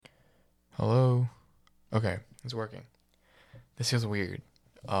Hello. Okay, it's working. This feels weird.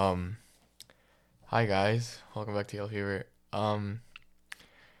 Um, Hi guys, welcome back to Yellow Fever.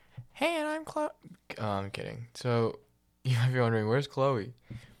 Hey, and I'm Chloe. I'm kidding. So, you might be wondering, where's Chloe?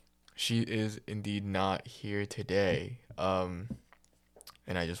 She is indeed not here today. And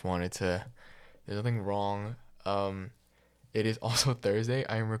I just wanted to. There's nothing wrong. Um, it is also Thursday.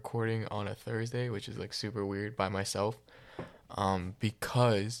 I am recording on a Thursday, which is like super weird by myself.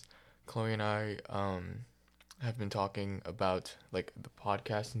 Because Chloe and I have been talking about like the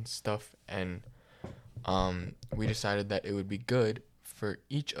podcast and stuff, and we decided that it would be good for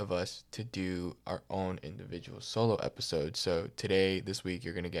each of us to do our own individual solo episode. So today, this week,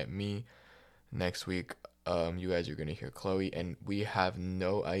 you're gonna get me. Next week, you guys are gonna hear Chloe, and we have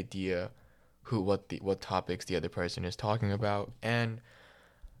no idea what topics the other person is talking about, and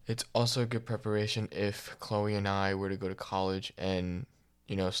it's also a good preparation if Chloe and I were to go to college and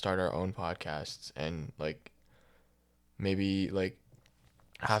start our own podcasts and like maybe like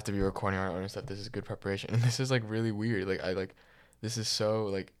have to be recording our own stuff. This is good preparation. And this is like really weird. This is so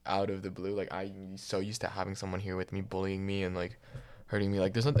like out of the blue. Like I'm so used to having someone here with me bullying me and like hurting me.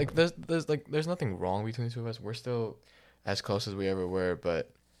 Like there's nothing wrong between the two of us. We're still as close as we ever were,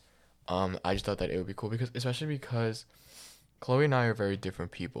 but I just thought that it would be cool because especially because Chloe and I are very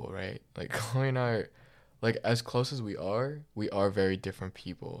different people, right? Like Chloe and I are like as close as we are very different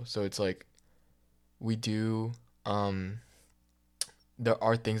people. So it's like we do um there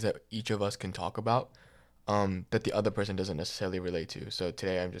are things that each of us can talk about that the other person doesn't necessarily relate to. So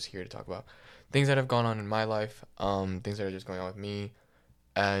today I'm just here to talk about things that have gone on in my life, things that are just going on with me,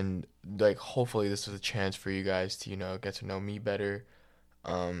 and like hopefully this is a chance for you guys to get to know me better.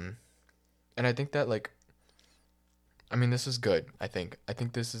 Um, and I think that like I mean this is good. I think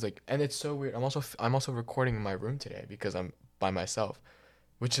this is like, and it's so weird. I'm also recording in my room today because I'm by myself,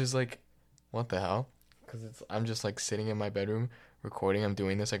 which is like what the hell? Because I'm just like sitting in my bedroom recording. I'm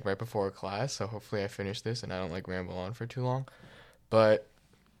doing this like right before a class, so hopefully I finish this and I don't like ramble on for too long. But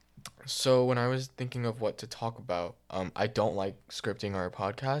so when I was thinking of what to talk about, I don't like scripting our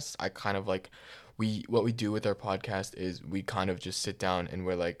podcasts. I kind of like what we do with our podcast is we kind of just sit down and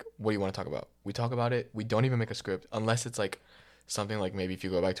we're like, what do you want to talk about? We talk about it. We don't even make a script unless it's like something like maybe if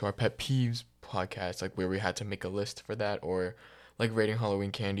you go back to our pet peeves podcast, like where we had to make a list for that, or like rating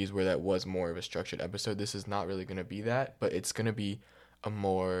Halloween candies where that was more of a structured episode. This is not really gonna be that, but it's gonna be a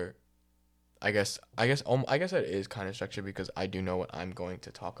more I guess that is kind of structured because I do know what I'm going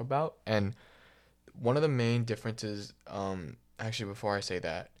to talk about. And one of the main differences, actually, before I say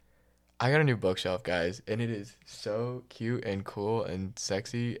that, I got a new bookshelf, guys, and it is so cute and cool and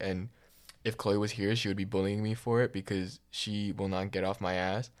sexy. And if Chloe was here, she would be bullying me for it because she will not get off my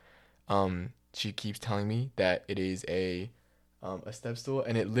ass. She keeps telling me that it is a step stool,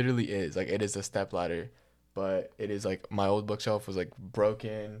 and it literally is like it is a step ladder, but it is like my old bookshelf was like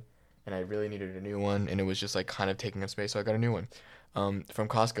broken, and I really needed a new one, and it was just like kind of taking up space, so I got a new one. From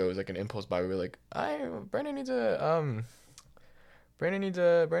Costco, it was like an impulse buy. We were like, I Brandon needs a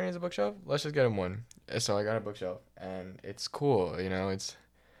bookshelf. Let's just get him one. So I got a bookshelf, and it's cool. It's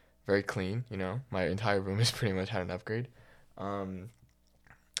very clean. My entire room has pretty much had an upgrade. Um,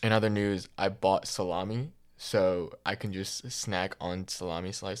 in other news, I bought salami, so I can just snack on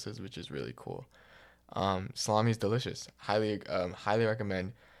salami slices, which is really cool. Salami is delicious. Highly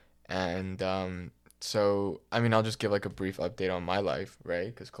recommend. And so I mean, I'll just give like a brief update on my life, right?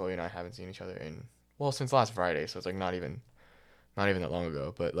 Because Chloe and I haven't seen each other in well since last Friday, so it's like not even that long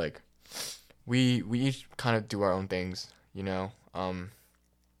ago. But like we each kind of do our own things. We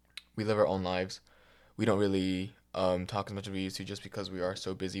live our own lives. We don't really talk as much as we used to just because we are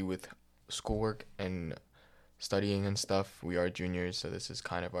so busy with schoolwork and studying and stuff. We are juniors, so this is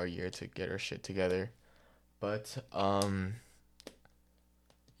kind of our year to get our shit together. But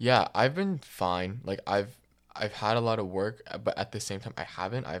yeah, I've been fine. Like I've had a lot of work, but at the same time I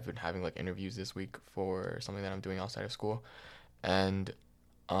haven't. I've been having like interviews this week for something that I'm doing outside of school, and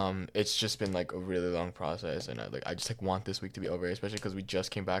it's just been like a really long process, and I just like want this week to be over, especially because we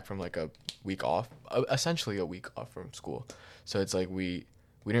just came back from like a week off, essentially a week off from school. So it's like we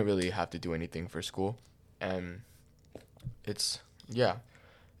didn't really have to do anything for school, and it's yeah,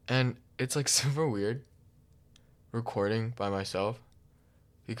 and it's like super weird recording by myself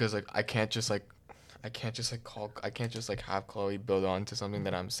because like I can't just like have Chloe build on to something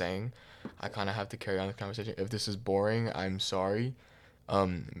that I'm saying. I kind of have to carry on the conversation. If this is boring, I'm sorry.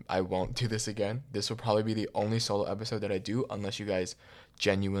 I won't do this again. This will probably be the only solo episode that I do unless you guys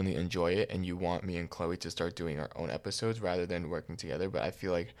genuinely enjoy it and you want me and Chloe to start doing our own episodes rather than working together. But I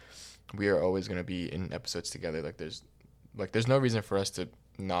feel like we are always gonna be in episodes together. Like there's no reason for us to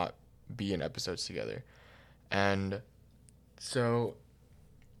not be in episodes together. And so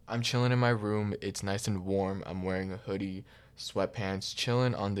I'm chilling in my room. It's nice and warm. I'm wearing a hoodie, sweatpants,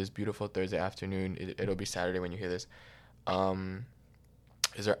 chilling on this beautiful Thursday afternoon. It'll be Saturday when you hear this. Um,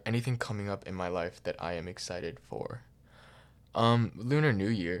 is there anything coming up in my life that I am excited for? Lunar New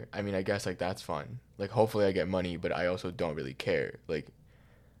Year. I mean, I guess like that's fun. Like hopefully I get money, but I also don't really care. Like,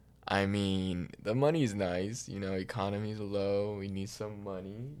 I mean, the money's nice, economy's low, we need some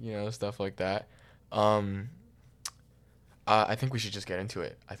money, stuff like that. Um, I think we should just get into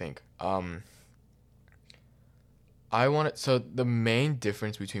it. I think. So the main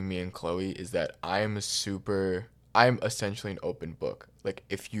difference between me and Chloe is that I'm essentially an open book. Like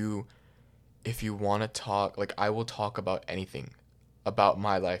if you want to talk, like I will talk about anything about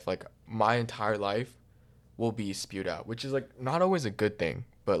my life. Like my entire life will be spewed out, which is like not always a good thing,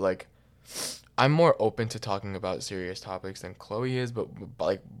 but like I'm more open to talking about serious topics than Chloe is, but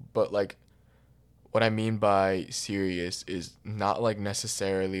what I mean by serious is not like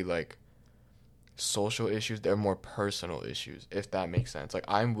necessarily like social issues, they're more personal issues, if that makes sense. Like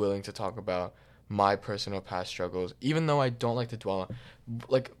I'm willing to talk about my personal past struggles, even though I don't like to dwell on,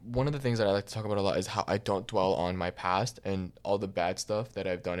 like one of the things that I like to talk about a lot is how I don't dwell on my past and all the bad stuff that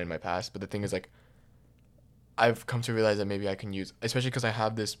I've done in my past. But the thing is like I've come to realize that maybe I can use, especially because I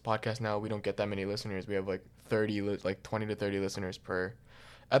have this podcast now, we don't get that many listeners. We have like 20 to 30 listeners per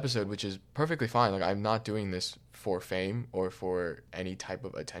episode, which is perfectly fine. Like I'm not doing this for fame or for any type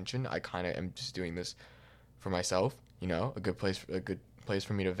of attention. I kind of am just doing this for myself, a good place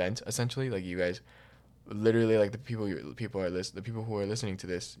for me to vent, essentially. Like you guys literally, like the people who are listening to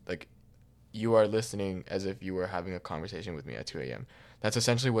this, like you are listening as if you were having a conversation with me at 2 a.m. That's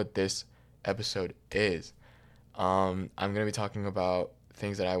essentially what this episode is. I'm going to be talking about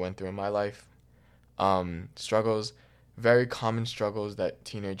things that I went through in my life, struggles, very common struggles that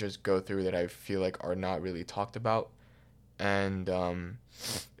teenagers go through that I feel like are not really talked about. And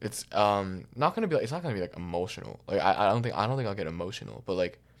it's not going to be like emotional. Like I don't think I'll get emotional, but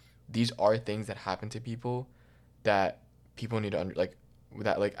like these are things that happen to people that people need to like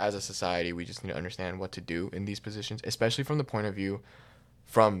as a society we just need to understand what to do in these positions, especially from the point of view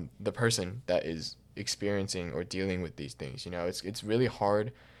from the person that is experiencing or dealing with these things. It's really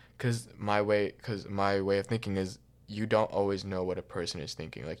hard because my way of thinking is you don't always know what a person is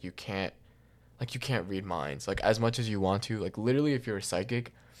thinking. Like you can't read minds. Like as much as you want to, like literally if you're a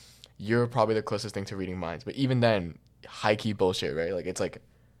psychic, you're probably the closest thing to reading minds. But even then, high key bullshit, right? Like it's like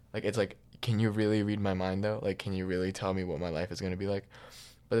can you really read my mind though? Like can you really tell me what my life is going to be like?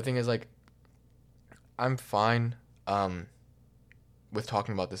 But the thing is like I'm fine with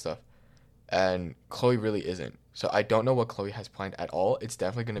talking about this stuff. And Chloe really isn't. So I don't know what Chloe has planned at all. It's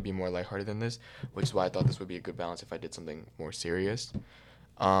definitely going to be more lighthearted than this, which is why I thought this would be a good balance if I did something more serious.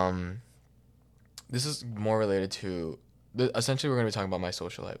 This is more related to essentially we're going to be talking about my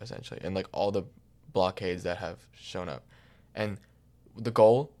social life essentially and like all the blockades that have shown up. And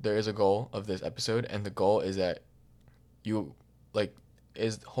there is a goal of this episode, and the goal is that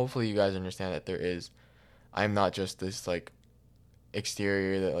hopefully you guys understand that I'm not just this like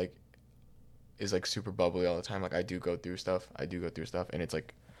exterior that like is like super bubbly all the time. Like I do go through stuff and it's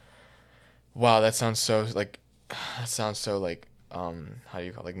like, wow, that sounds so like how do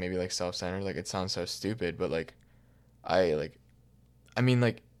you call it? Like maybe like self-centered. Like it sounds so stupid, but like like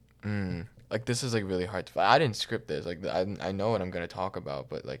this is like really hard to. I didn't script this. Like I know what I'm gonna talk about,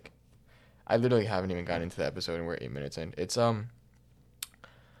 but like I literally haven't even gotten into the episode and we're 8 minutes in. It's okay.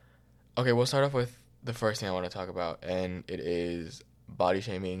 We'll start off with the first thing I want to talk about, and it is body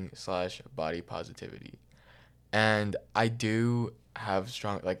shaming / body positivity. And I do have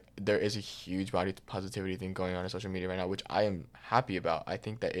strong, like there is a huge body positivity thing going on social media right now, which I am happy about. I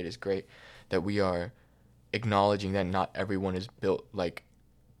think that it is great that we are acknowledging that not everyone is built like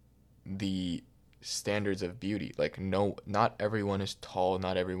the standards of beauty. Like no, not everyone is tall,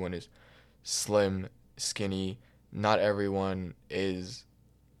 not everyone is slim, skinny, not everyone is,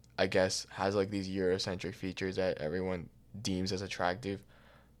 I guess, has like these Eurocentric features that everyone deems as attractive.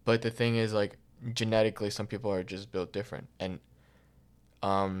 But the thing is like genetically some people are just built different. And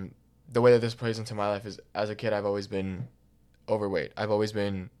the way that this plays into my life is as a kid I've always been overweight. I've always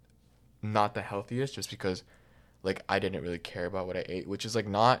been not the healthiest just because like I didn't really care about what I ate, which is like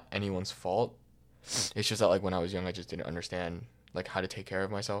not anyone's fault. It's just that like when I was young I just didn't understand like how to take care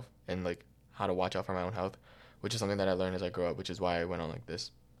of myself and like how to watch out for my own health, which is something that I learned as I grew up, which is why I went on like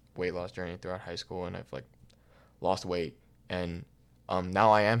this weight loss journey throughout high school, and I've like lost weight, and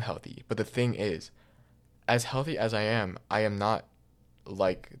now I am healthy. But the thing is, as healthy as I am not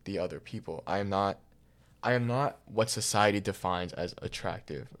like the other people. I am not I am not what society defines as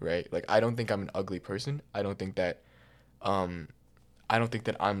attractive, right? Like I don't think I'm an ugly person. Um I don't think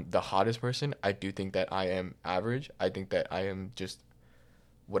that I'm the hottest person. I do think that I am average. I think that I am just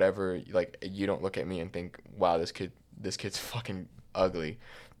whatever. Like you don't look at me and think, "Wow, this kid's fucking ugly."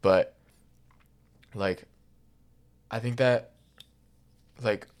 But like I think that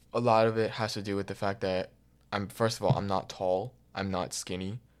like a lot of it has to do with the fact that I'm first of all, I'm not tall. I'm not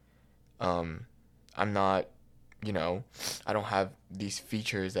skinny. Um I'm not, you know, I don't have these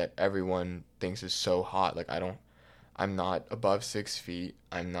features that everyone thinks is so hot. I'm not above 6 feet.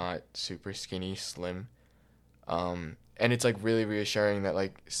 I'm not super skinny, slim. And it's like really reassuring that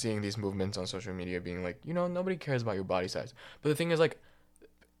like seeing these movements on social media being like, nobody cares about your body size. But the thing is like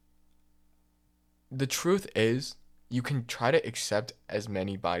the truth is you can try to accept as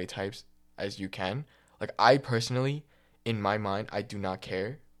many body types as you can. Like I personally, in my mind, I do not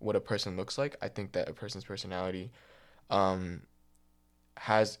care what a person looks like. I think that a person's personality um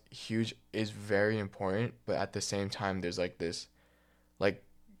is very important, but at the same time there's like this like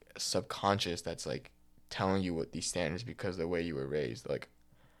subconscious that's like telling you what these standards because of the way you were raised. Like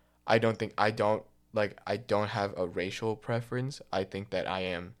I don't have a racial preference. I think that I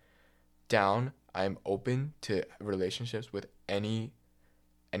am open to relationships with any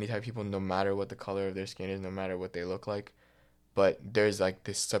type of people, no matter what the color of their skin is, no matter what they look like. But there's like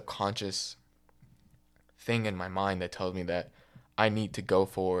this subconscious thing in my mind that tells me that I need to go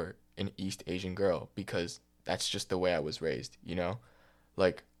for an East Asian girl because that's just the way I was raised, you know?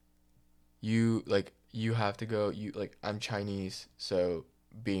 Like you have to go you like I'm Chinese, so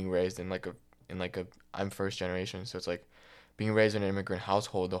being raised in like a I'm first generation, so it's like being raised in an immigrant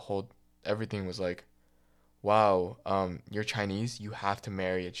household, the whole everything was like, wow, you're Chinese, you have to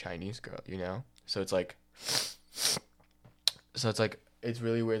marry a Chinese girl, you know? It's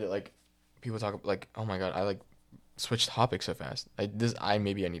really weird that like people talk like, oh my god, I like switch topics so fast. I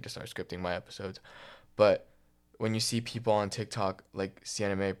maybe I need to start scripting my episodes, but when you see people on TikTok like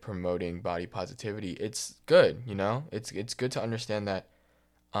CNMA promoting body positivity, it's good, you know? It's good to understand that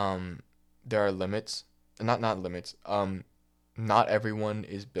there are limits, not limits. Not everyone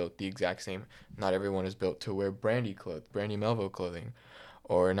is built the exact same. Not everyone is built to wear Brandy Melville clothing,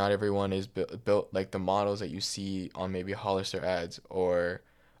 or not everyone is built like the models that you see on maybe Hollister ads or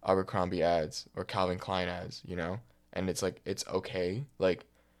Abercrombie ads or Calvin Klein ads, you know? And it's like it's okay. Like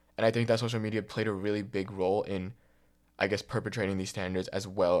and I think that social media played a really big role in I guess perpetrating these standards as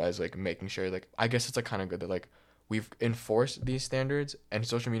well as like making sure like I guess it's like kind of good that like we've enforced these standards and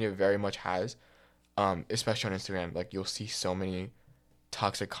social media very much has especially on Instagram like you'll see so many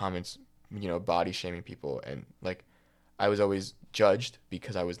toxic comments, body shaming people, and like I was always judged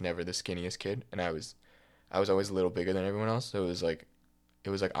because I was never the skinniest kid, and I was always a little bigger than everyone else, so it was like I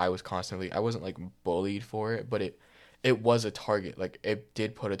wasn't like bullied for it, but it was a target. Like it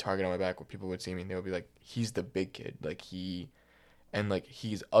did put a target on my back where people would see me and they would be like, he's the big kid, like he's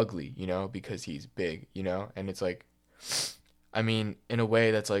ugly, because he's big, and it's like, I mean, in a way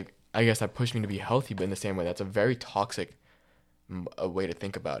that's like, I guess that pushed me to be healthy, but in the same way, that's a very toxic a way to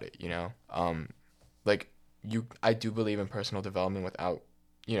think about it, like I do believe in personal development without,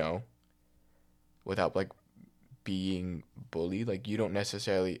 without like being bullied. Like you don't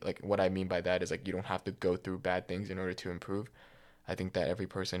necessarily like what I mean by that is like you don't have to go through bad things in order to improve. I think that every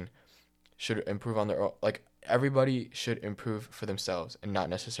person should improve on their own. Like everybody should improve for themselves and not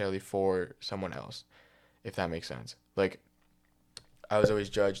necessarily for someone else, if that makes sense. Like I was always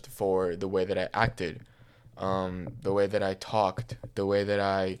judged for the way that I acted, the way that I talked, the way that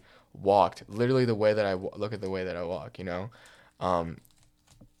I walked, literally the way that look at the way that I walk, um,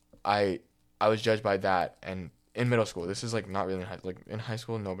 I I was judged by that, and in middle school, this is like not really in high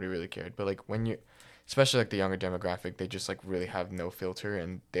school, nobody really cared, but like when you, especially like the younger demographic, they just like really have no filter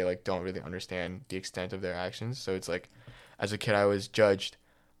and they like don't really understand the extent of their actions. So it's like, as a kid, I was judged.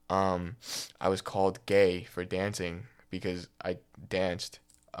 I was called gay for dancing because I danced.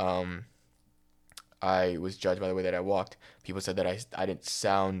 I was judged by the way that I walked. People said that I didn't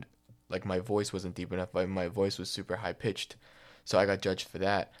sound like my voice wasn't deep enough, but my voice was super high pitched. So I got judged for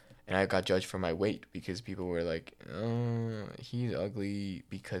that. And I got judged for my weight because people were like, oh, he's ugly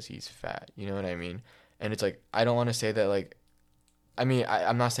because he's fat. You know what I mean? And it's like, I don't want to say that, like, I mean,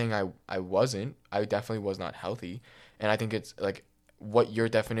 I'm not saying I wasn't. I definitely was not healthy. And I think it's like, your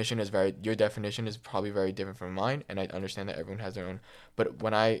definition is probably very different from mine. And I understand that everyone has their own. But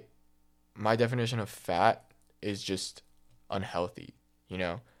my definition of fat is just unhealthy,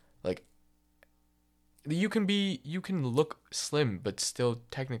 Like, you can look slim but still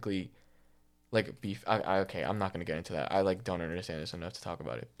technically like beef. Okay, I'm not gonna get into that. I like don't understand this enough to talk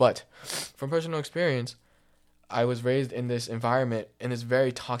about it, but from personal experience, I was raised in this environment, in this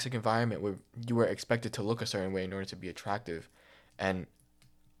very toxic environment where you were expected to look a certain way in order to be attractive. And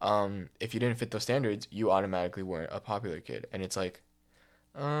if you didn't fit those standards, you automatically weren't a popular kid. And it's like,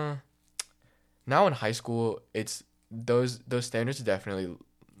 uh, now in high school, it's those standards are definitely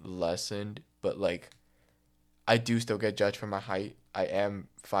lessened, but like I do still get judged for my height. I am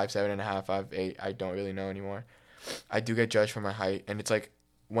 5'7.5", 5'8". I don't really know anymore. I do get judged for my height, and it's like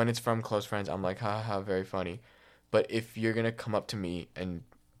when it's from close friends, I'm like, ha ha, very funny. But if you're gonna come up to me and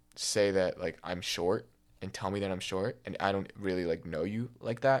say that like I'm short and tell me that I'm short and I don't really like know you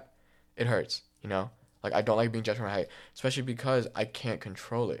like that, it hurts, you know? Like I don't like being judged for my height, especially because I can't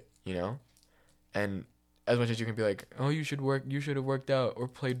control it, you know? And as much as you can be like, "Oh, you should have worked out or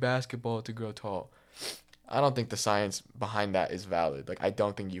played basketball to grow tall." I don't think the science behind that is valid. Like I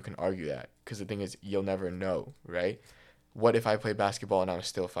don't think you can argue that because the thing is you'll never know, right? What if I played basketball and I was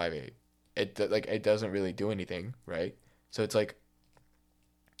still 5'8"? It doesn't really do anything, right? So it's like,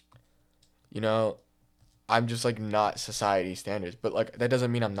 you know, I'm just like not society standards, but like that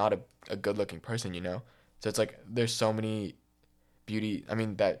doesn't mean I'm not a good looking person, you know? So it's like there's so many beauty. I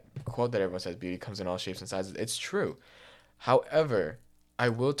mean, that quote that everyone says, beauty comes in all shapes and sizes. It's true. However, I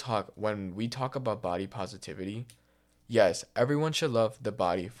will talk, when we talk about body positivity, yes, everyone should love the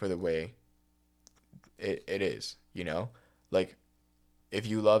body for the way it is, you know? Like, if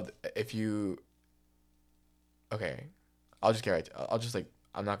you, okay, I'll just get right. I'll just like,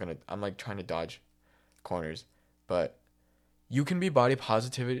 I'm like trying to dodge corners, but you can be body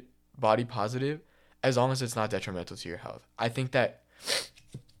positive as long as it's not detrimental to your health. I think that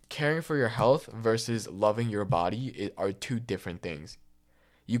caring for your health versus loving your body are two different things.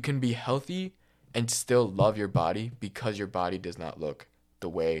 You can be healthy and still love your body because your body does not look the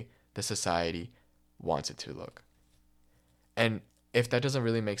way the society wants it to look. And if that doesn't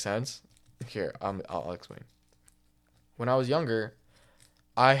really make sense, here, I'll explain. When I was younger,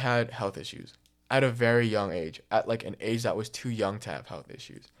 I had health issues at a very young age, at like an age that was too young to have health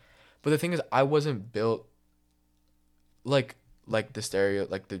issues. But the thing is, I wasn't built like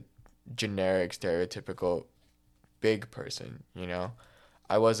the generic stereotypical big person, you know?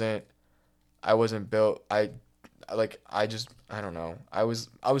 I wasn't built. I don't know. I was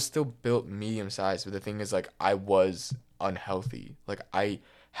still built medium sized, but the thing is like I was unhealthy. Like I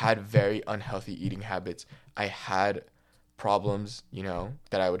had very unhealthy eating habits. I had problems, you know,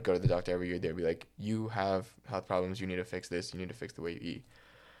 that I would go to the doctor every year. They'd be like, "You have health problems. You need to fix this. You need to fix the way you eat."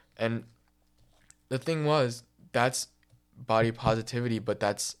 And the thing was, that's body positivity, but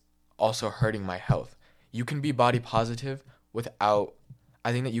that's also hurting my health. You can be body positive without,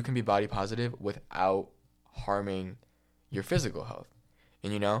 I think that you can be body positive without harming your physical health.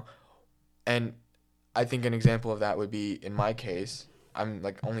 And, you know, and I think an example of that would be, in my case, I'm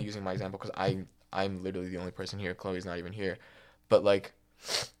like only using my example because I'm literally the only person here. Chloe's not even here. But like,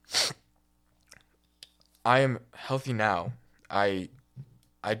 I am healthy now. I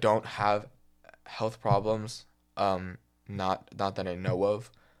don't have health problems. Not that I know of.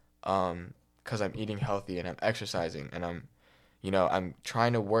 Because I'm eating healthy and I'm exercising and I'm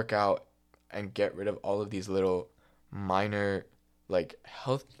trying to work out and get rid of all of these little minor like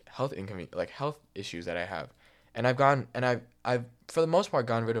health issues that I have. And I've for the most part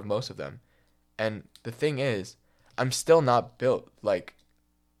gotten rid of most of them. And the thing is, I'm still not built like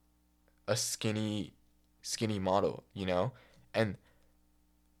a skinny model, you know? And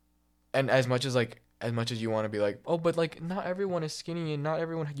as much as you want to be like, oh, but like not everyone is skinny and not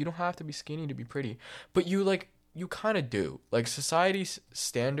everyone, you don't have to be skinny to be pretty. But you kind of do. Like society's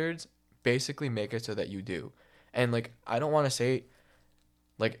standards basically make it so that you do. And like I don't want to say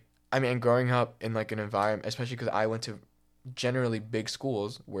like, I mean, growing up in like an environment, especially because I went to generally big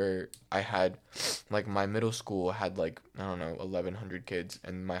schools where I had like my middle school had like, I don't know, 1,100 kids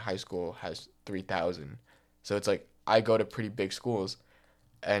and my high school has 3,000. So it's like I go to pretty big schools,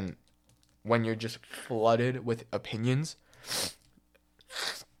 and when you're just flooded with opinions,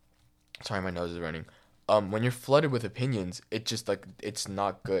 sorry, my nose is running. When you're flooded with opinions, it just like it's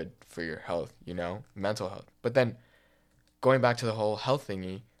not good for your health, you know, mental health. But then going back to the whole health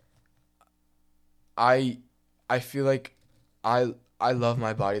thingy, I I feel like I love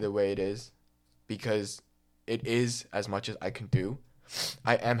my body the way it is because it is as much as I can do.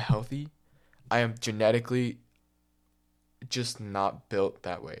 I am healthy. I am genetically just not built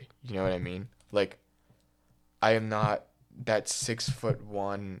that way. You know what I mean? Like I am not that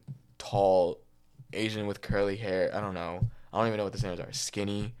 6'1" tall Asian with curly hair. I don't know. I don't even know what the standards are.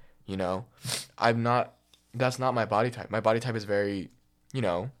 Skinny, you know. I'm not. That's not my body type. My body type is very, you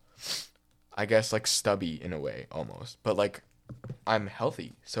know, I guess like stubby in a way almost. But like I'm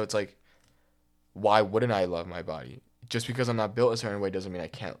healthy. So it's like why wouldn't I love my body? Just because I'm not built a certain way doesn't mean I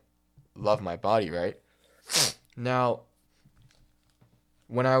can't love my body, right? Now,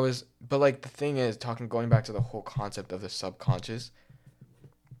 but like the thing is, going back to the whole concept of the subconscious,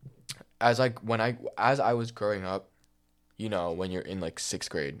 as I was growing up, when you're in like 6th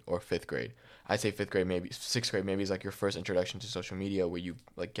grade or 5th grade, I'd say 5th grade, maybe 6th grade, maybe is like your first introduction to social media where you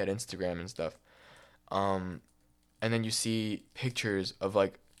like get Instagram and stuff. And then you see pictures of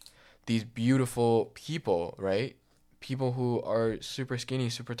like these beautiful people, right? People who are super skinny,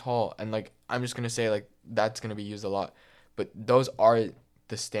 super tall, and like I'm just gonna say like that's gonna be used a lot, but those are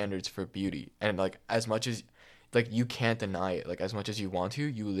the standards for beauty. And like as much as like you can't deny it, like as much as you want to,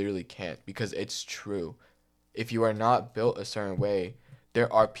 you literally can't, because it's true. If you are not built a certain way,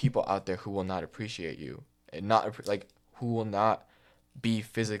 there are people out there who will not appreciate you, and who will not be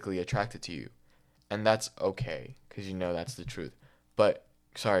physically attracted to you, and that's okay because that's the truth. But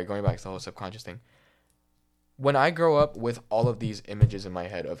sorry, going back to the whole subconscious thing. When I grow up with all of these images in my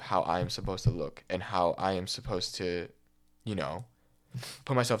head of how I am supposed to look and how I am supposed to,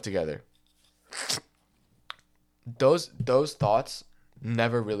 put myself together, those thoughts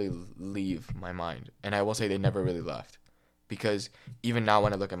never really leave my mind, and I will say they never really left, because even now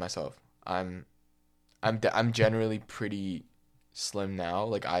when I look at myself, I'm generally pretty slim now.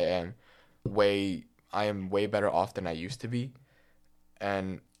 Like I am way better off than I used to be,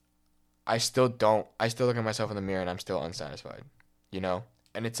 and I still look at myself in the mirror and I'm still unsatisfied,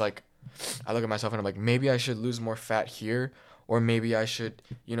 and it's like I look at myself and I'm like, maybe I should lose more fat here, or maybe I should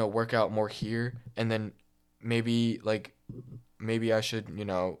work out more here, and then maybe I should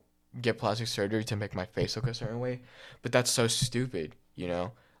get plastic surgery to make my face look a certain way. But that's so stupid,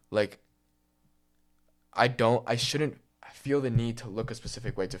 like I shouldn't feel the need to look a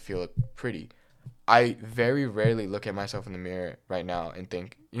specific way to feel pretty. I very rarely look at myself in the mirror right now and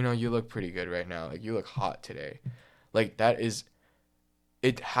think, you look pretty good right now. Like, you look hot today. Like,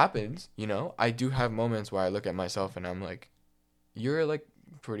 it happens, I do have moments where I look at myself and I'm like, you're, like,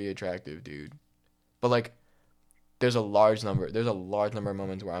 pretty attractive, dude. But, like, there's a large number of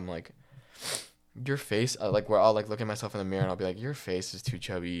moments where I'm like, your face, where I'll, like, look at myself in the mirror and I'll be like, your face is too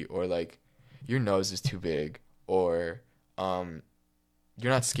chubby, or, like, your nose is too big, or,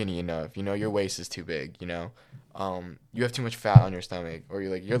 you're not skinny enough, your waist is too big, you have too much fat on your stomach, or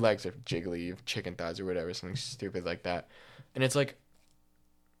you're like, your legs are jiggly, you have chicken thighs or whatever, something stupid like that. And it's like,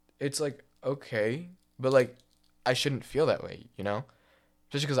 okay, but like, I shouldn't feel that way,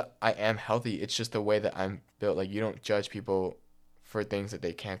 just because I am healthy. It's just the way that I'm built. Like, you don't judge people for things that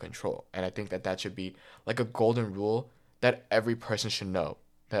they can't control. And I think that should be like a golden rule that every person should know,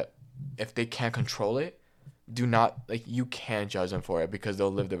 that if they can't control it, do not, like, you can't judge them for it, because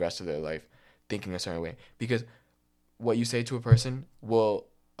they'll live the rest of their life thinking a certain way, because what you say to a person will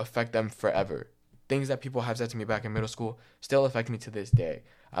affect them forever. Things that people have said to me back in middle school still affect me to this day.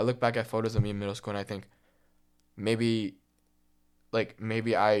 I look back at photos of me in middle school and I think maybe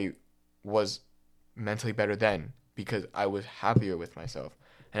I was mentally better then because I was happier with myself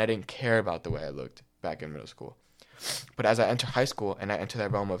and I didn't care about the way I looked back in middle school. But as I enter high school and I enter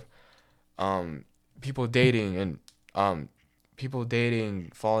that realm of people dating,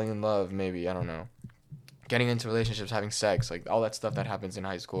 falling in love, maybe, I don't know, getting into relationships, having sex, like all that stuff that happens in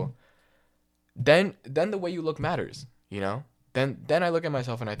high school, then the way you look matters, Then I look at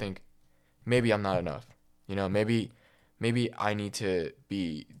myself and I think, maybe I'm not enough, maybe I need to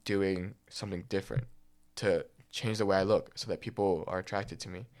be doing something different to change the way I look so that people are attracted to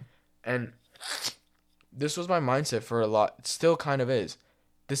me. And this was my mindset for a lot. It still kind of is.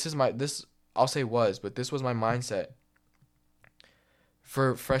 I'll say was, but this was my mindset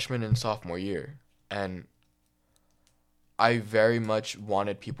for freshman and sophomore year. And I very much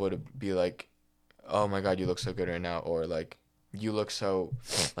wanted people to be like, oh my God, you look so good right now. Or like, you look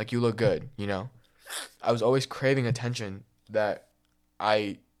good, I was always craving attention that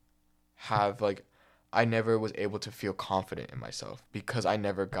I never was able to feel confident in myself because I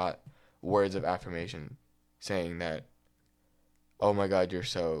never got words of affirmation saying that, oh my God, you're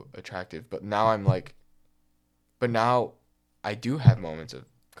so attractive. But now I do have moments of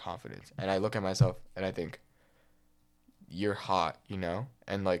confidence and I look at myself and I think, you're hot,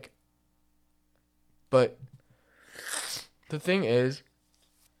 and like, but the thing is,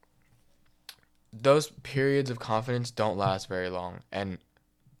 those periods of confidence don't last very long. And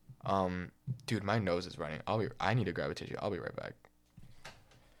dude, my nose is running. I need to grab a tissue. I'll be right back.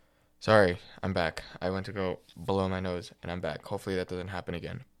 Sorry, I'm back. I went to go blow my nose and I'm back. Hopefully that doesn't happen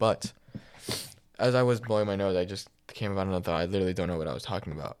again. But as I was blowing my nose, I just came about another thought. I literally don't know what I was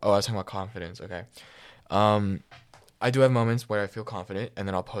talking about. Oh, I was talking about confidence. Okay. I do have moments where I feel confident, and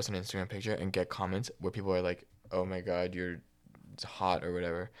then I'll post an Instagram picture and get comments where people are like, "Oh my God, you're hot" or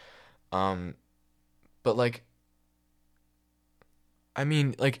whatever. Um, but like, I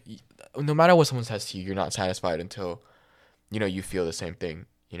mean, like, no matter what someone says to you, you're not satisfied until you feel the same thing.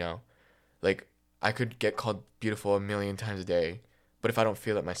 Like I could get called beautiful a million times a day, but if I don't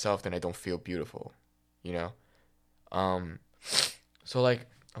feel it myself, then I don't feel beautiful. You know. Um, so like,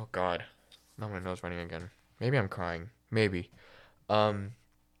 oh God, now my nose running again. Maybe I'm crying. Maybe. Um,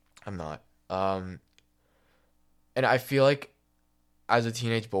 I'm not. And I feel like as a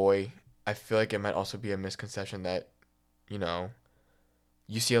teenage boy, I feel like it might also be a misconception that, you know,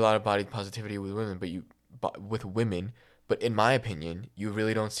 you see a lot of body positivity with women, with women, but in my opinion, you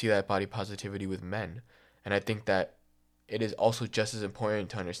really don't see that body positivity with men. And I think that it is also just as important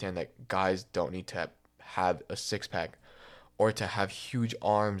to understand that guys don't need to have a six pack or to have huge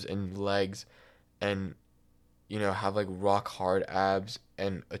arms and legs and have like rock hard abs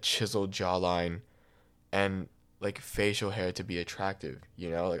and a chiseled jawline and like facial hair to be attractive.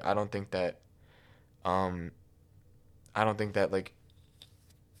 Like um I don't think that like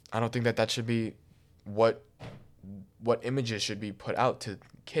I don't think that that should be what images should be put out to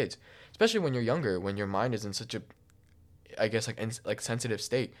kids, especially when you're younger, when your mind is in such a, I guess, like sensitive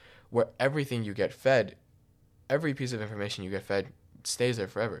state where everything you get fed, every piece of information you get fed stays there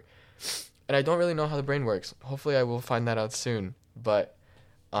forever. And I don't really know how the brain works. Hopefully I will find that out soon, but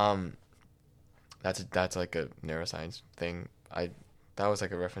um that's like a neuroscience thing. That was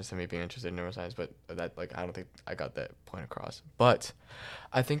like a reference to me being interested in neuroscience, but that like I don't think I got that point across. But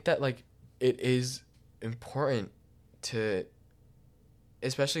I think that like it is important to,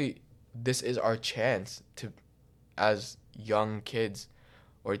 especially this is our chance to, as young kids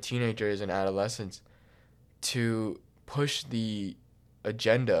or teenagers and adolescents, to push the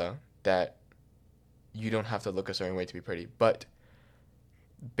agenda that you don't have to look a certain way to be pretty. But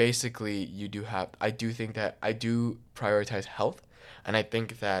basically I do think that I do prioritize health, and I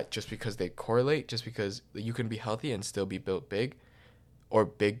think that just because they correlate, just because you can be healthy and still be built big or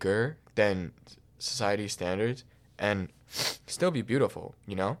bigger than society standards and still be beautiful,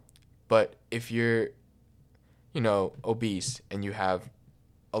 but if you're obese and you have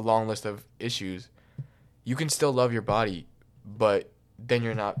a long list of issues, you can still love your body, but then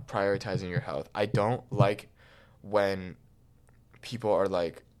you're not prioritizing your health. I don't like when people are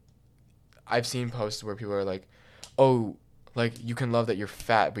like, I've seen posts where people are like, oh, like you can love that you're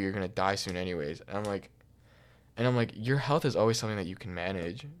fat, but you're gonna die soon anyways. And I'm like, your health is always something that you can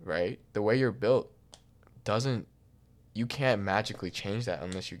manage, right? The way you're built you can't magically change that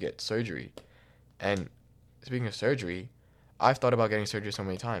unless you get surgery. And speaking of surgery, I've thought about getting surgery so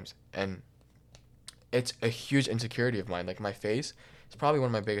many times, and it's a huge insecurity of mine. Like my face is probably one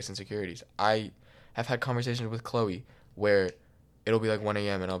of my biggest insecurities. I have had conversations with Chloe where it'll be like 1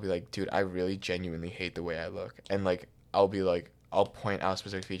 a.m. and I'll be like, dude, I really genuinely hate the way I look. And like, I'll point out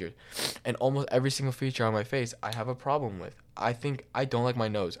specific features. And almost every single feature on my face, I have a problem with. I think I don't like my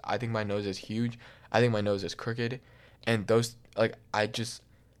nose. I think my nose is huge. I think my nose is crooked. And those, like, and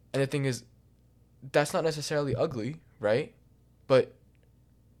the thing is, that's not necessarily ugly, right? But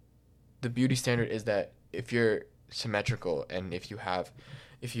the beauty standard is that if you're symmetrical and if you have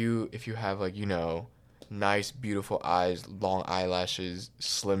like, nice, beautiful eyes, long eyelashes,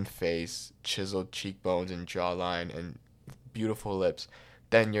 slim face, chiseled cheekbones and jawline, and beautiful lips,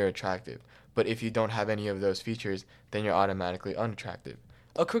 then you're attractive. But if you don't have any of those features, then you're automatically unattractive.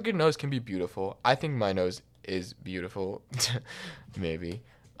 A crooked nose can be beautiful. I think my nose is beautiful, maybe.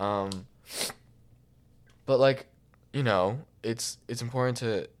 But like, it's important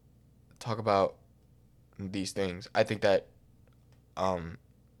to talk about these things. I think that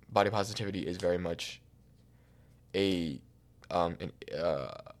body positivity is very much a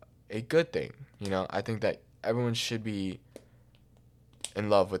good thing. I think that everyone should be in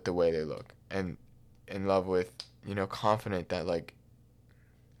love with the way they look and in love with, confident that like.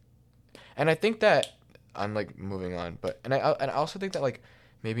 And I think that I'm like moving on, but and I also think that like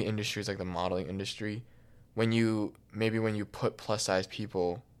maybe industries like the modeling industry, when you put plus size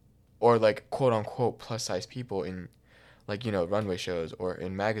people, or like quote unquote plus size people in like runway shows or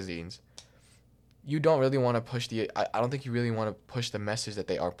in magazines, you don't really want to push I don't think you really want to push the message that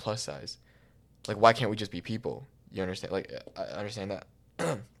they are plus size. Like, why can't we just be people? You understand? Like, I understand that.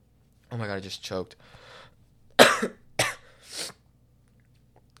 Oh my God, I just choked.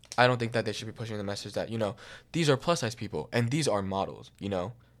 I don't think that they should be pushing the message that, these are plus size people and these are models,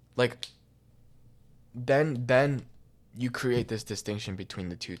 Like, then you create this distinction between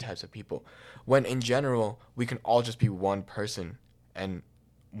the two types of people. When in general, we can all just be one person, and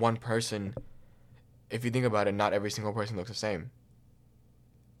one person if you think about it, not every single person looks the same.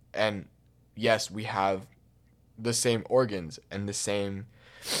 And yes, we have the same organs and the same,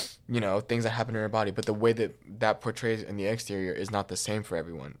 things that happen in our body, but the way that portrays in the exterior is not the same for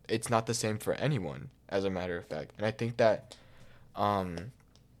everyone. It's not the same for anyone, as a matter of fact. And I think that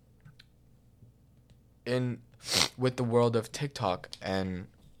in with the world of TikTok and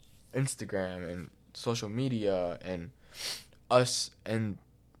Instagram and social media and us and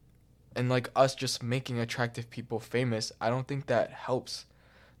like us just making attractive people famous, I don't think that helps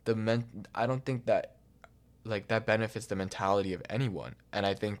I don't think that like that benefits the mentality of anyone. And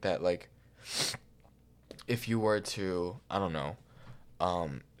I think that like if you were to, I don't know,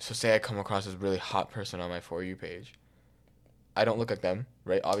 so say I come across this really hot person on my For You page. I don't look like them,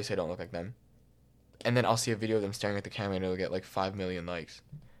 right? Obviously I don't look like them. And then I'll see a video of them staring at the camera and it'll get like 5 million likes.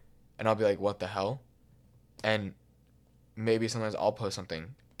 And I'll be like, what the hell? And maybe sometimes I'll post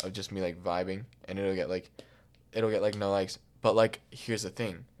something of just me like vibing and it'll get like no likes. But like, here's the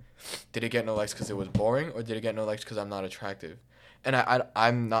thing. Did it get no likes because it was boring, or did it get no likes because I'm not attractive? And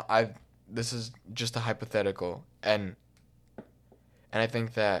I'm not, this is just a hypothetical. And I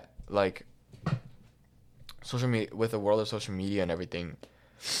think that like social media, with the world of social media and everything,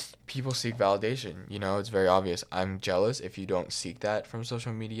 people seek validation. It's very obvious. I'm jealous if you don't seek that from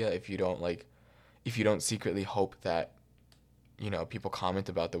social media. If you don't secretly hope that, people comment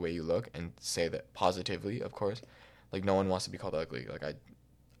about the way you look and say that positively, of course. Like, no one wants to be called ugly. Like,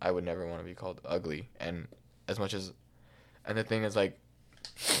 I would never want to be called ugly. And the thing is, like,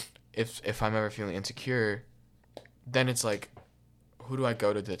 if I'm ever feeling insecure, then it's like, who do I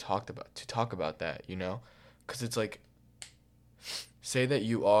go to talk about that, Because it's like, say that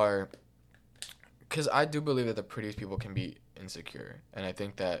you are, because I do believe that the prettiest people can be insecure. And I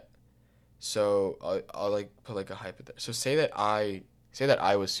think that, so I'll like put like a hypothetical. So say that I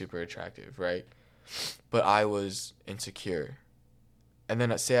was super attractive, right? But I was insecure. And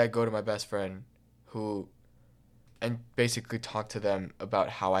then say I go to my best friend and basically talk to them about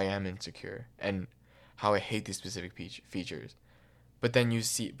how I am insecure and how I hate these specific features. But then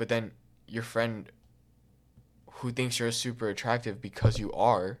your friend who thinks you're super attractive because you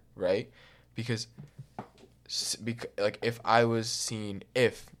are, right? Because like if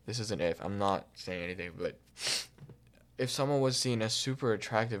this is an if, I'm not saying anything, but if someone was seen as super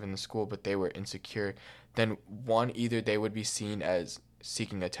attractive in the school but they were insecure, then one, either they would be seen as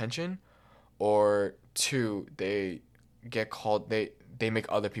seeking attention, or two, they make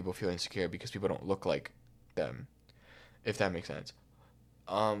other people feel insecure because people don't look like them, if that makes sense.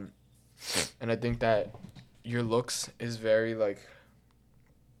 And I think that your looks is very like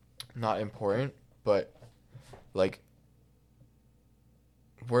not important, but like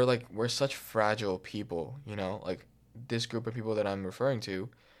we're such fragile people, like this group of people that I'm referring to.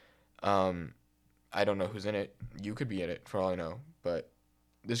 I don't know who's in it. You could be in it for all I know, but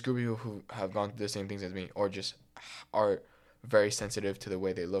this group of people who have gone through the same things as me, or just are very sensitive to the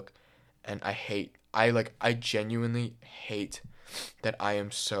way they look, and I genuinely hate that I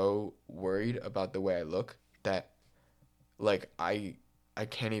am so worried about the way I look that like I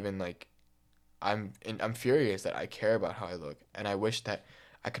can't even like I'm furious that I care about how I look, and I wish that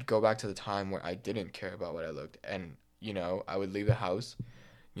I could go back to the time where I didn't care about what I looked, and I would leave the house,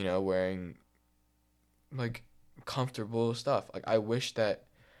 wearing like comfortable stuff. Like I wish that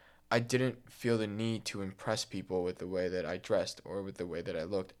I didn't feel the need to impress people with the way that I dressed or with the way that I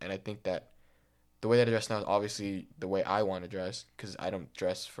looked. And I think that the way that I dress now is obviously the way I want to dress, because I don't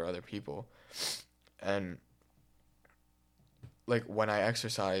dress for other people. And like when I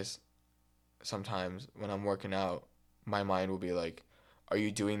exercise, sometimes when I'm working out, my mind will be like, are you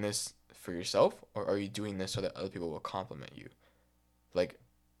doing this for yourself, or are you doing this so that other people will compliment you? Like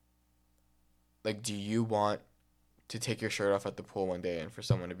do you want to take your shirt off at the pool one day and for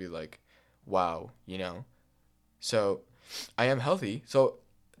someone to be like, wow, So I am healthy. So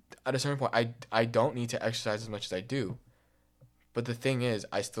at a certain point, I don't need to exercise as much as I do. But the thing is,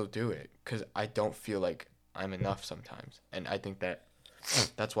 I still do it because I don't feel like I'm enough sometimes. And I think that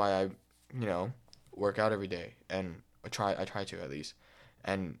that's why I, work out every day, and I try to at least.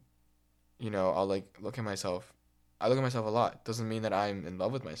 And, I'll like look at myself. I look at myself a lot. Doesn't mean that I'm in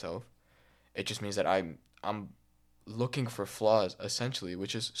love with myself. It just means that I'm looking for flaws, essentially,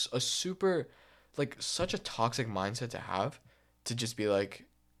 which is a super, like, such a toxic mindset to have, to just be like,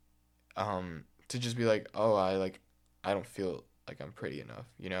 oh, I don't feel like I'm pretty enough,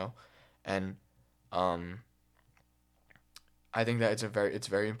 and I think that it's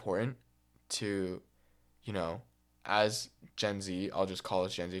very important to, as Gen Z, I'll just call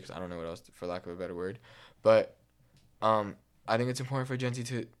us Gen Z because I don't know what else, for lack of a better word, but I think it's important for Gen Z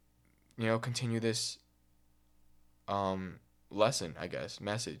to, continue this lesson, I guess,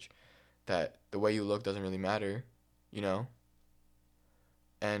 message that the way you look doesn't really matter, you know?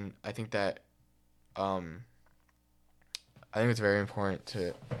 And I think that I think it's very important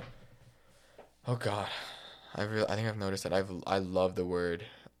to. Oh God, I think I've noticed that I love the word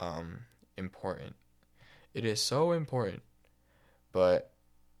important. It is so important, but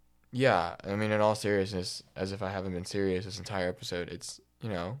yeah, I mean, in all seriousness, as if I haven't been serious this entire episode, it's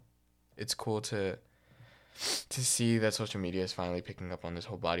it's cool to see that social media is finally picking up on this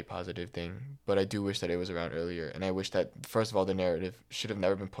whole body positive thing. But I do wish that it was around earlier, and I wish that first of all the narrative should have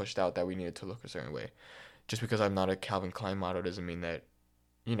never been pushed out that we needed to look a certain way. Just because I'm not a Calvin Klein model doesn't mean that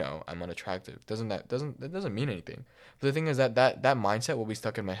I'm unattractive. That doesn't mean anything. But the thing is that mindset will be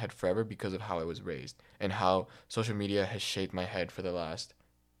stuck in my head forever because of how I was raised and how social media has shaped my head for the last,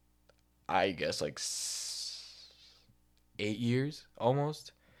 I guess, like 8 years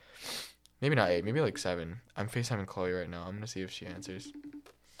almost. Maybe not 8, maybe like 7. I'm FaceTiming Chloe right now. I'm gonna see if she answers.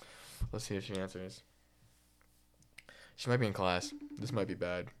 Let's see if she answers. She might be in class. This might be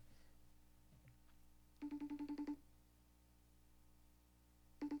bad.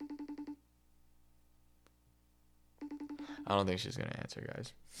 I don't think she's gonna answer,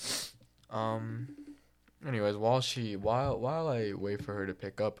 guys. Anyways, while I wait for her to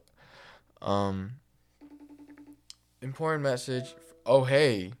pick up, um, important message. Oh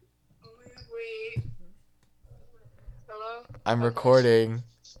hey, Wait. Hello? I'm recording.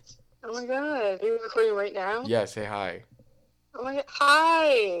 Oh my god. Are you recording right now? Yeah, say hi. Oh my god.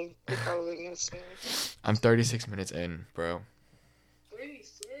 Hi! You're probably gonna say. I'm 36 minutes in, bro.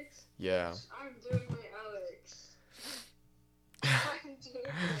 36? Yeah. I'm doing my Alex. I'm doing my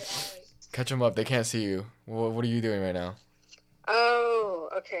Alex. Catch them up. They can't see you. What are you doing right now? Oh,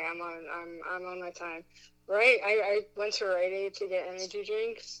 okay. I'm on my time. Right? I went to Rite Aid to get energy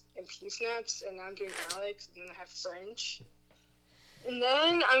drinks and pea snaps, and now I'm doing Alex, and then I have French. And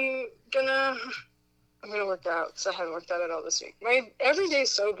then I'm gonna work out because I haven't worked out at all this week. My every day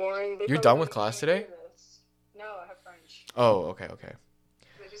is so boring. You're done with class today? No, I have French. Oh, okay. Do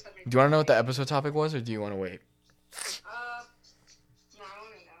you want to know what the episode topic was, or do you want to wait? No, I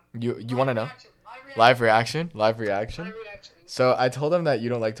want to know. You want to know? Live reaction. So I told him that you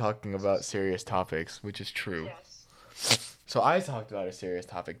don't like talking about serious topics, which is true. Yes. So I talked about a serious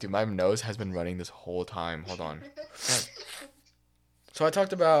topic. Dude, my nose has been running this whole time. Hold on. So I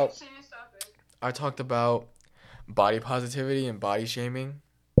talked about body positivity and body shaming.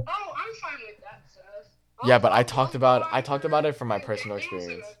 Oh, I'm fine with that stuff. Yeah, but I talked about it from my personal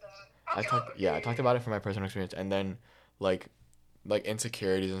experience. I talked about it from my personal experience, and then like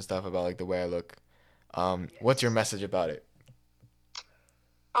insecurities and stuff about like the way I look. What's your message about it?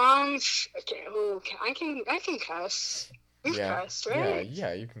 Okay, I can cuss. We've cussed, right?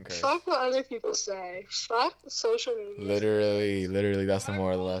 Yeah, you can curse. Fuck what other people say. Fuck social media. Literally, that's the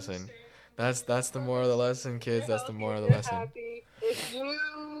moral of the lesson. That's the moral of the lesson, kids. That's the moral of the lesson. Happy.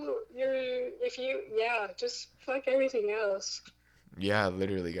 Just fuck everything else. Yeah,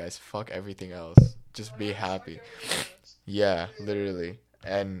 literally, guys. Fuck everything else. Just be happy. Yeah, literally.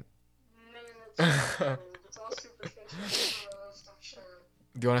 And It's all superficial.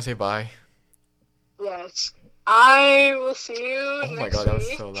 do you want to say bye? Yes. I will see you next week. Oh my god, that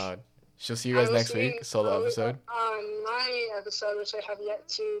was so loud. She'll see you guys next week. Solo episode. On my episode, which I have yet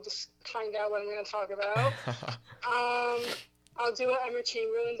to just find out what I'm going to talk about. I'll do what Emma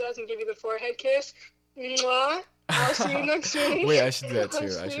Chamberlain does and give you the forehead kiss. Mwah. I'll see you next week. Wait, I should do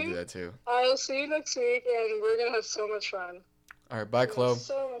that too. I'll see you next week, and we're going to have so much fun. All right, bye, Chloe.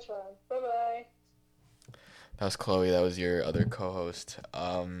 So much fun. Bye-bye. That was Chloe. That was your other co-host.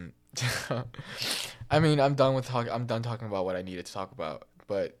 I mean, I'm done talking about what I needed to talk about.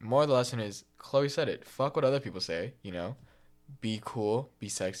 But more of the lesson is, Chloe said it. Fuck what other people say, Be cool, be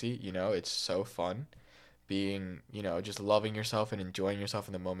sexy, it's so fun. Being, just loving yourself and enjoying yourself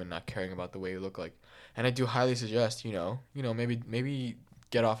in the moment, not caring about the way you look like. And I do highly suggest, maybe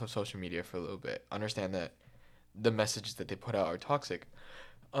get off of social media for a little bit. Understand that the messages that they put out are toxic.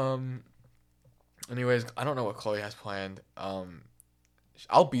 Anyways, I don't know what Chloe has planned. I'll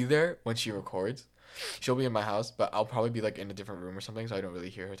be there when she records. She'll be in my house, but I'll probably be like in a different room or something, so I don't really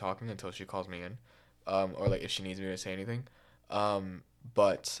hear her talking until she calls me in, or like if she needs me to say anything.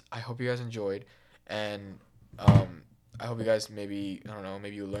 But I hope you guys enjoyed, and I hope you guys maybe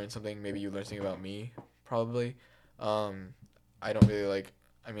you learned something. Maybe you learned something about me, probably. I don't really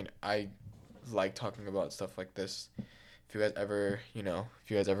I like talking about stuff like this. If you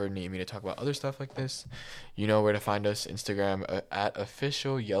guys ever need me to talk about other stuff like this, you know where to find us. Instagram at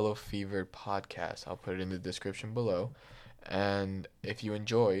official Yellow Fever Podcast. I'll put it in the description below. And if you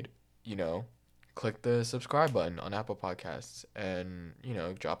enjoyed, click the subscribe button on Apple Podcasts, and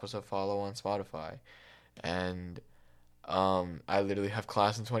drop us a follow on Spotify. And I literally have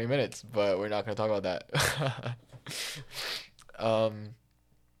class in 20 minutes, but we're not gonna talk about that. um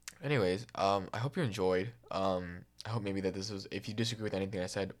Anyways, I hope you enjoyed. I hope maybe that this was. If you disagree with anything I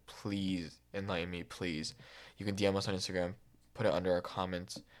said, please enlighten me. Please, you can DM us on Instagram. Put it under our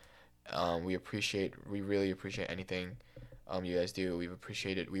comments. We really appreciate anything you guys do. We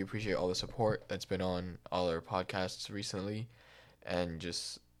appreciate all the support that's been on all our podcasts recently, and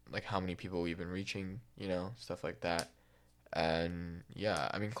just like how many people we've been reaching, stuff like that. And yeah,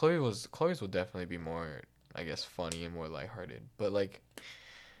 I mean, Chloe's will definitely be more, I guess, funny and more lighthearted. But like,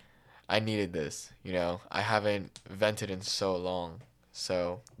 I needed this, I haven't vented in so long.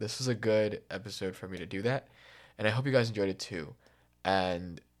 So this was a good episode for me to do that. And I hope you guys enjoyed it too.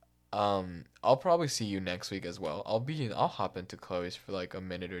 And I'll probably see you next week as well. I'll hop into Chloe's for like a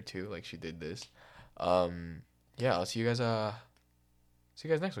minute or two, like she did this. Yeah, I'll see you guys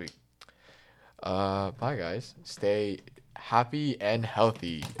next week. Bye guys. Stay happy and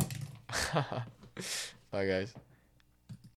healthy. Bye guys.